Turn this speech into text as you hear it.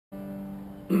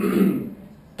Johnson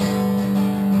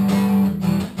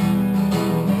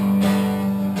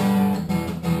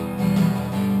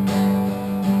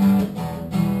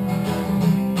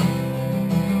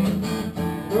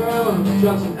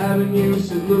Avenue,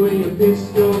 St. Louis, and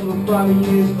Pittsfield, I'm 5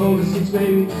 years old, 6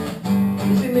 maybe.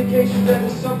 It's indication that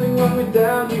there's something wrong with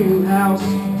our new house.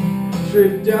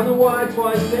 Trip down the wire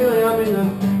twice daily, I'm in the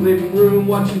living room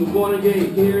watching the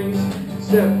Watergate hearings.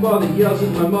 Stepfather yells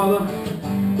at my mother.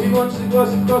 He wants the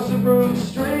glass across the room,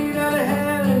 straight out of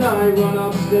hand, and I run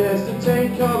upstairs to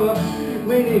take cover.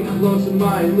 Leaning close to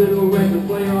my little record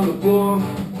player on the floor.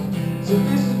 So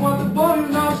this is what the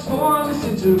volume knob's for.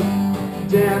 Listen to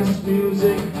dance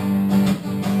music,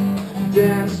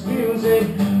 dance music.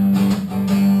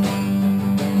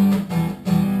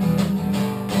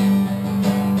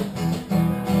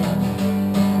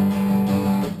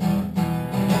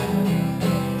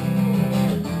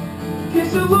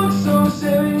 Kids that look so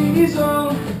 7 years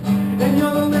old, and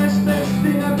you're the next best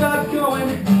thing I've got going.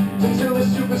 Until the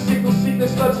super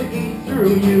sickness starts to eat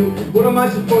through you. What am I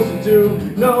supposed to do?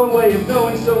 No way of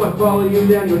knowing, so I follow you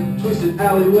down your twisted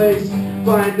alleyways.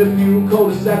 Find a few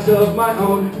cul-de-sacs of my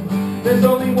own. There's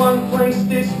only one place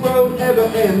this road ever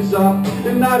ends up,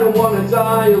 and I don't want to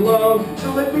die alone.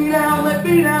 So let me down, let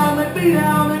me down, let me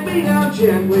down, let me down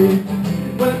gently.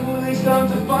 When the police come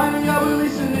to find me, I'll be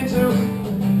listening to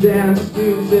dance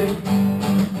music,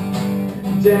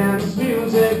 dance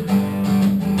music.